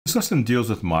This lesson deals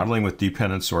with modeling with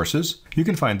dependent sources. You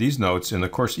can find these notes in the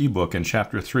course ebook in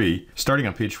Chapter 3, starting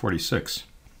on page 46.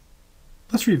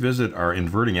 Let's revisit our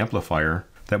inverting amplifier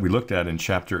that we looked at in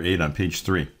Chapter 8 on page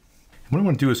 3. What I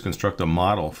want to do is construct a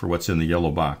model for what's in the yellow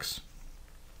box.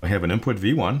 I have an input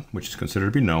V1, which is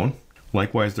considered to be known.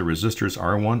 Likewise, the resistors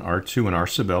R1, R2, and R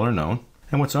sub L are known.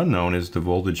 And what's unknown is the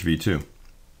voltage V2.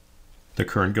 The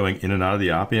current going in and out of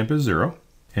the op amp is 0.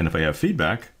 And if I have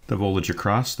feedback, the voltage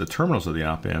across the terminals of the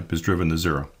op amp is driven to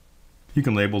 0. You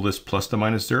can label this plus to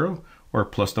minus 0 or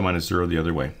plus to minus 0 the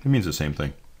other way. It means the same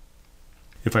thing.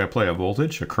 If I apply a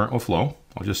voltage, a current will flow.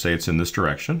 I'll just say it's in this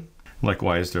direction.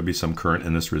 Likewise, there'll be some current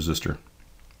in this resistor.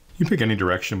 You pick any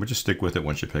direction, but just stick with it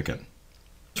once you pick it.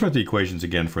 Let's write the equations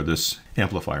again for this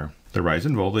amplifier. The rise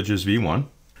in voltage is V1.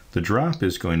 The drop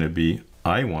is going to be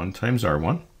I1 times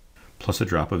R1 plus a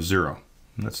drop of 0.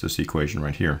 And that's this equation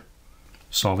right here.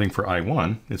 Solving for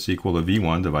I1, it's equal to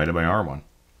V1 divided by R1.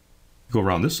 Go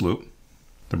around this loop.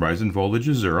 The rise in voltage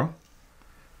is 0.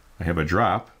 I have a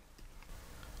drop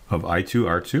of I2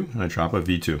 R2 and a drop of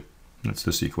V2. That's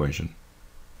this equation.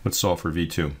 Let's solve for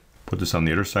V2. Put this on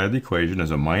the other side of the equation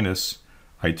as a minus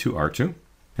I2 R2.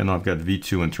 And now I've got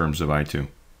V2 in terms of I2.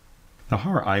 Now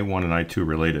how are I1 and I2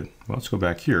 related? Well, let's go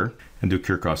back here and do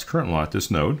Kirchhoff's current law at this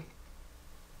node.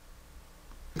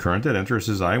 The current that enters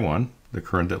is I1. The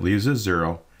current that leaves is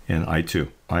 0, and I2.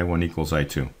 I1 equals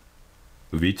I2.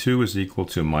 V2 is equal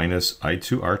to minus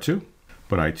I2 R2,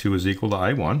 but I2 is equal to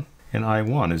I1, and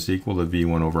I1 is equal to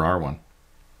V1 over R1.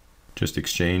 Just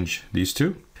exchange these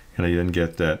two, and I then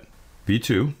get that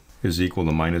V2 is equal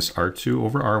to minus R2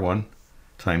 over R1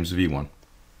 times V1.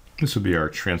 This would be our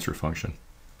transfer function.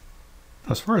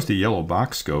 As far as the yellow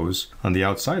box goes, on the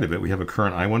outside of it we have a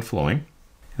current I1 flowing,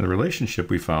 and the relationship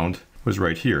we found was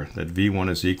right here, that V1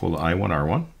 is equal to I1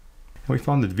 R1, and we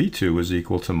found that V2 is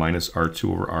equal to minus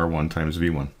R2 over R1 times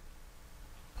V1.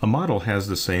 A model has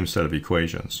the same set of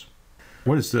equations.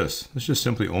 What is this? This is just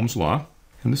simply Ohm's law,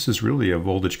 and this is really a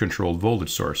voltage-controlled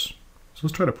voltage source. So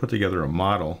let's try to put together a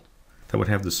model that would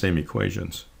have the same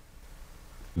equations.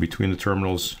 Between the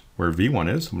terminals where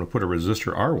V1 is, I'm going to put a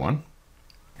resistor R1,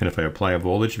 and if I apply a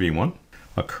voltage V1,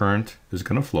 a current is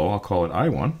going to flow. I'll call it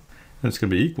I1. And it's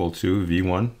going to be equal to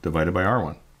V1 divided by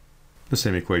R1, the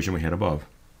same equation we had above.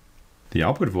 The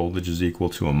output voltage is equal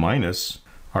to a minus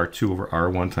R2 over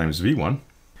R1 times V1. And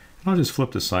I'll just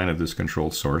flip the sign of this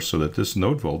controlled source so that this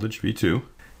node voltage, V2,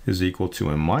 is equal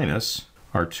to a minus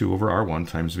R2 over R1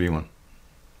 times V1.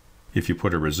 If you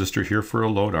put a resistor here for a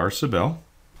load R sub L,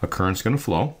 a current's going to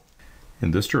flow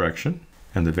in this direction,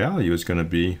 and the value is going to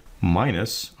be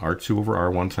minus R2 over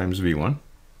R1 times V1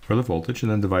 for the voltage,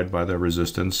 and then divide by the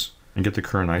resistance and get the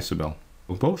current I sub L.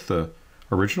 Both the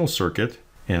original circuit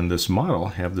and this model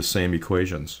have the same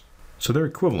equations, so they're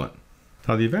equivalent.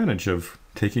 Now the advantage of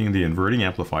taking the inverting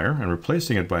amplifier and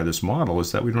replacing it by this model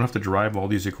is that we don't have to derive all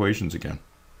these equations again.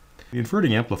 The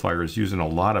inverting amplifier is used in a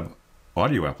lot of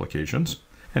audio applications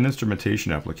and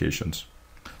instrumentation applications.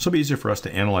 So it'll be easier for us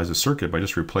to analyze a circuit by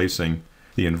just replacing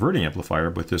the inverting amplifier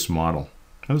with this model.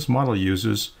 Now this model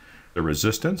uses the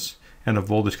resistance and a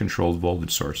voltage-controlled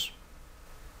voltage source.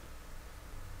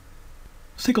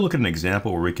 Let's take a look at an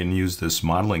example where we can use this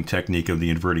modeling technique of the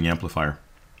inverting amplifier.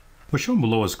 What's shown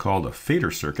below is called a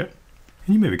fader circuit.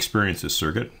 And you may have experienced this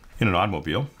circuit in an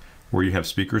automobile where you have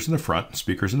speakers in the front,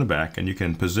 speakers in the back, and you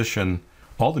can position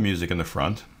all the music in the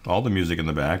front, all the music in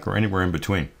the back, or anywhere in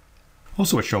between.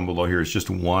 Also what's shown below here is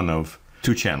just one of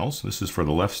two channels. This is for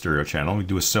the left stereo channel. We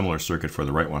do a similar circuit for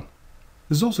the right one.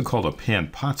 This is also called a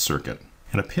pan-pot circuit.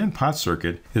 And a pan-pot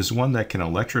circuit is one that can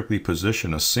electrically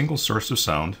position a single source of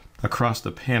sound across the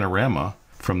panorama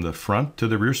from the front to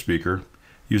the rear speaker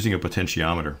using a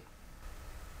potentiometer.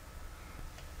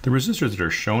 The resistors that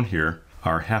are shown here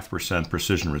are 0.5%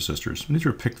 precision resistors. And these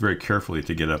were picked very carefully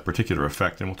to get a particular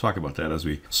effect, and we'll talk about that as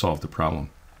we solve the problem.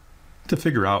 To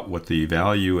figure out what the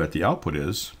value at the output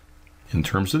is in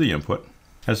terms of the input,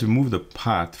 as we move the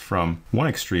pot from one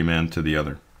extreme end to the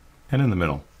other, and in the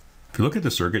middle. If you look at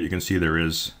the circuit, you can see there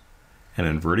is an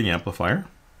inverting amplifier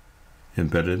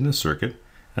embedded in the circuit,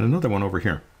 and another one over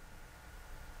here.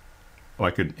 Well,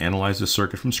 I could analyze the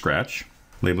circuit from scratch,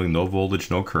 labeling no voltage,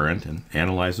 no current, and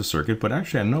analyze the circuit, but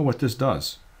actually I know what this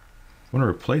does. I want to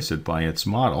replace it by its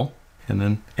model, and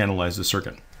then analyze the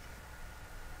circuit.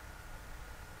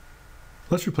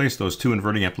 Let's replace those two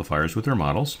inverting amplifiers with their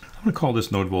models. I'm going to call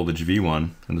this node voltage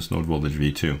V1 and this node voltage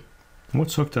V2. And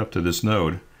what's hooked up to this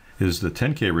node is the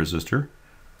 10K resistor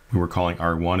we were calling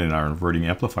R1 in our inverting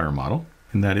amplifier model,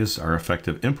 and that is our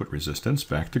effective input resistance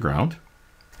back to ground.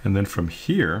 And then from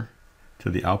here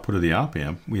to the output of the op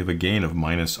amp, we have a gain of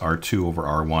minus R2 over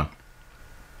R1.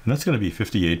 And that's going to be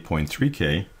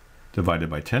 58.3K divided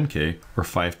by 10K, or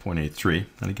 5.83.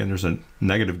 And again, there's a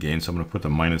negative gain, so I'm going to put the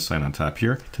minus sign on top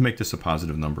here to make this a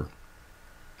positive number.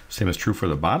 Same is true for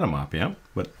the bottom op amp,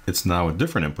 but it's now a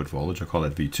different input voltage. I'll call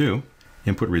that V2.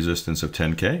 Input resistance of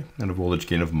 10K and a voltage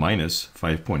gain of minus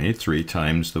 5.83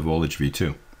 times the voltage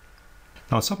V2.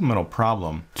 Now in supplemental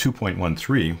problem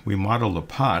 2.13, we modeled a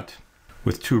pot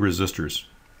with two resistors.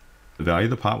 The value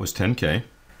of the pot was 10K,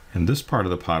 and this part of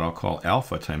the pot I'll call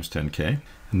alpha times 10K,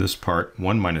 and this part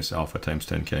 1 minus alpha times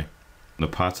 10K. The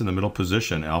pot's in the middle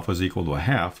position, alpha is equal to a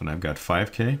half, and I've got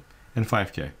 5K and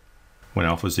 5K. When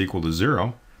alpha is equal to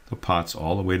 0, the pot's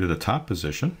all the way to the top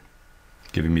position,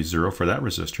 giving me 0 for that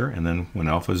resistor, and then when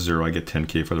alpha is 0, I get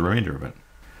 10K for the remainder of it.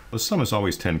 The sum is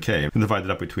always 10K, and divided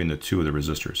up between the two of the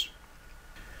resistors.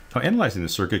 Now analyzing the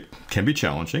circuit can be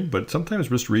challenging, but sometimes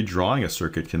just redrawing a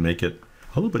circuit can make it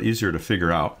a little bit easier to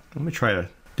figure out. Let me try to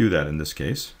do that in this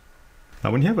case.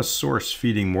 Now when you have a source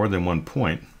feeding more than one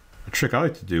point, a trick I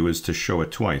like to do is to show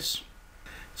it twice.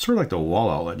 It's sort of like the wall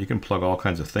outlet. You can plug all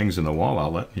kinds of things in the wall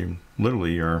outlet. You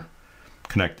literally are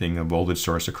connecting a voltage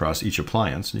source across each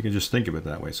appliance. And you can just think of it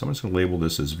that way. So I'm just going to label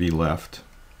this as V left.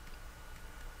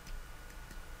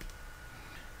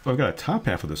 So I've got a top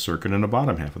half of the circuit and a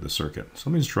bottom half of the circuit. So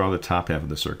let me just draw the top half of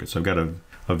the circuit. So I've got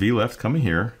a V left coming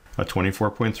here, a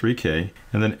 24.3K,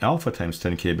 and then alpha times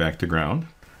 10K back to ground,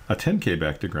 a 10K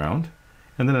back to ground,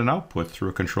 and then an output through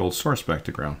a controlled source back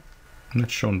to ground. And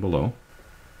that's shown below.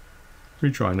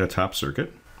 Redrawing the top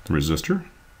circuit, the resistor,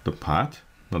 the pot,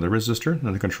 another resistor,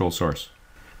 and the control source.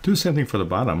 Do the same thing for the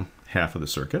bottom half of the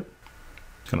circuit.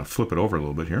 Kind of flip it over a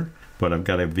little bit here, but I've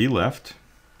got a V left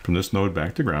from this node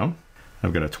back to ground.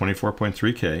 I've got a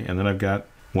 24.3K, and then I've got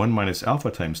 1 minus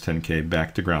alpha times 10K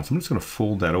back to ground. So I'm just going to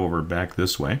fold that over back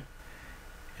this way.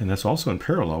 And that's also in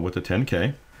parallel with the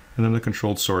 10K, and then the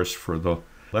controlled source for the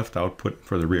left output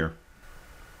for the rear.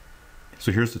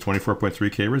 So here's the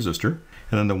 24.3K resistor,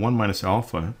 and then the 1 minus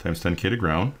alpha times 10K to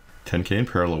ground, 10K in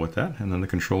parallel with that, and then the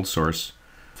controlled source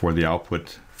for the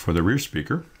output for the rear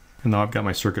speaker. And now I've got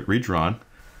my circuit redrawn.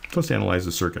 So let's analyze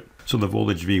the circuit. So the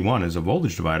voltage V1 is a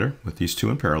voltage divider with these two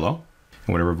in parallel.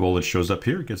 And whatever voltage shows up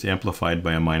here gets amplified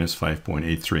by a minus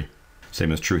 5.83.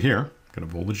 Same is true here. Got a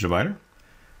voltage divider.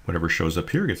 Whatever shows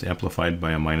up here gets amplified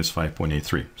by a minus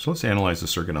 5.83. So let's analyze the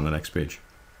circuit on the next page.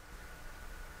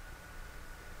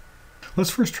 Let's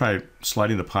first try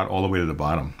sliding the pot all the way to the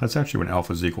bottom. That's actually when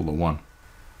alpha is equal to 1.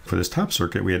 For this top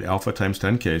circuit, we had alpha times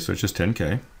 10K, so it's just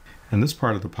 10K. And this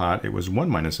part of the pot, it was 1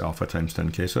 minus alpha times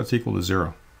 10K, so that's equal to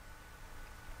 0.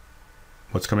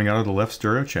 What's coming out of the left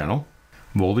stereo channel?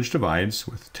 Voltage divides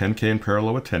with 10K in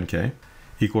parallel with 10K.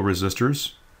 Equal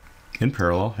resistors in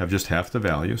parallel have just half the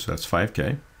value, so that's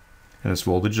 5K. And it's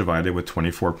voltage divided with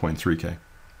 24.3K.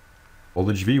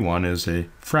 Voltage V1 is a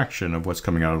fraction of what's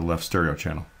coming out of the left stereo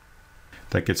channel.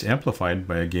 That gets amplified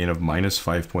by a gain of minus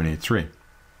 5.83.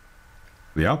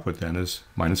 The output then is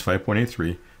minus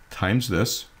 5.83 times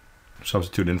this,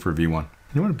 substitute in for V1.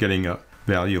 You end up getting a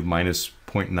value of minus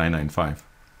 0.995,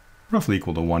 roughly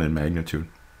equal to 1 in magnitude.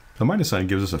 The minus sign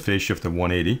gives us a phase shift of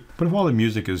 180, but if all the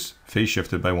music is phase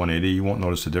shifted by 180, you won't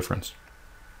notice a difference.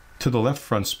 To the left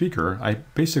front speaker, I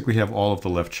basically have all of the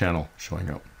left channel showing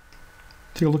up.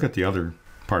 Take a look at the other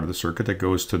part of the circuit that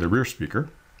goes to the rear speaker.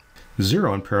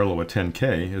 0 in parallel with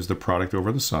 10K is the product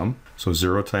over the sum. So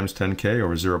 0 times 10K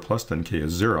over 0 plus 10K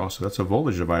is 0. So that's a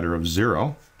voltage divider of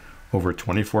 0 over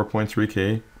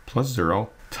 24.3K plus 0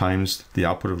 times the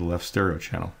output of the left stereo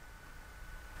channel.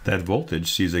 That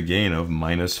voltage sees a gain of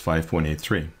minus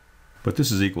 5.83. But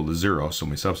this is equal to 0, so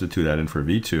when we substitute that in for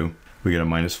V2, we get a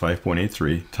minus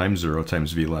 5.83 times 0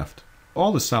 times V left.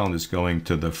 All the sound is going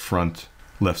to the front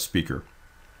left speaker.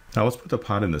 Now let's put the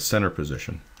pot in the center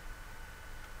position.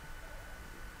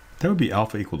 That would be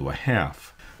alpha equal to a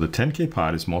half. The 10K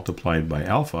pot is multiplied by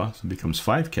alpha, so it becomes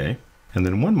 5K. And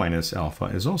then 1 minus alpha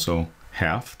is also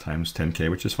half times 10K,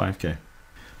 which is 5K.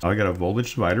 Now I got a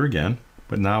voltage divider again,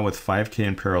 but now with 5K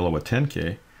in parallel with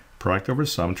 10K, product over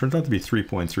sum turns out to be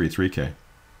 3.33K.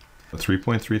 So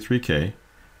 3.33K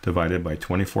divided by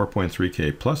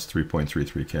 24.3K plus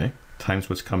 3.33K times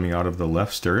what's coming out of the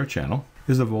left stereo channel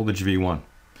is the voltage V1. And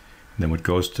then what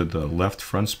goes to the left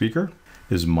front speaker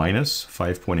is minus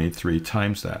 5.83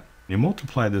 times that. You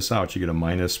multiply this out, you get a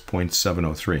minus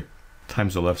 0.703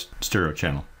 times the left stereo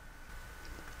channel.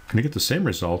 I'm going to get the same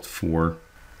result for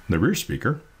the rear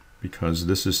speaker because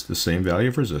this is the same value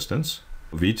of resistance.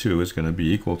 V2 is going to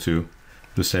be equal to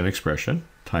the same expression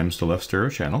times the left stereo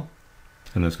channel.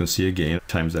 And that's going to see a gain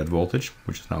times that voltage,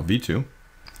 which is now V2.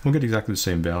 We'll get exactly the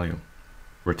same value.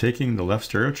 We're taking the left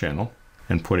stereo channel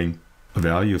and putting a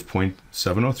value of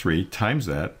 0.703 times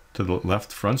that to the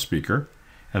left front speaker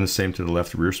and the same to the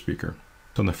left rear speaker.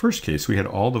 So in the first case, we had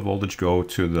all the voltage go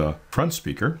to the front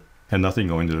speaker and nothing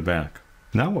going to the back.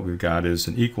 Now what we've got is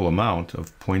an equal amount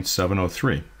of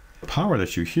 0.703. The power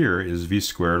that you hear is V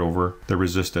squared over the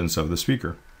resistance of the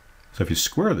speaker. So if you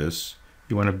square this,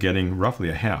 you end up getting roughly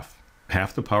a half.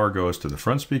 Half the power goes to the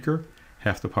front speaker,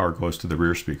 half the power goes to the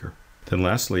rear speaker. Then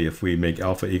lastly, if we make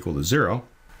alpha equal to 0,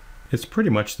 it's pretty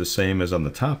much the same as on the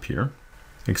top here,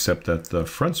 except that the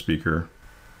front speaker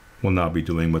will now be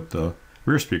doing what the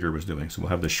rear speaker was doing. So we'll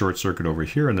have the short circuit over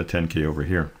here and the 10K over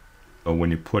here. So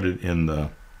when you put it in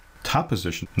the top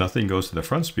position, nothing goes to the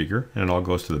front speaker and it all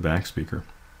goes to the back speaker.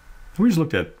 And we just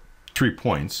looked at 3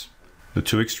 points, the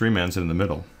 2 extreme ends in the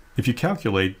middle. If you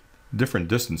calculate different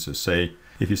distances, say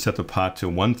if you set the pot to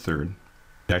 1/3,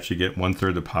 you actually get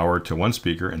 1/3 the power to one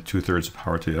speaker and 2/3 the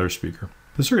power to the other speaker.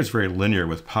 The circuit is very linear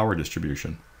with power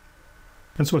distribution.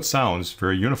 And so it sounds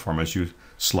very uniform as you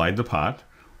slide the pot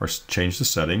or change the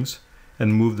settings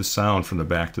and move the sound from the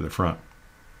back to the front.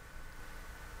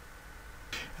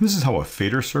 And this is how a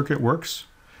fader circuit works.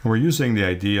 And we're using the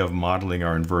idea of modeling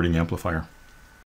our inverting amplifier.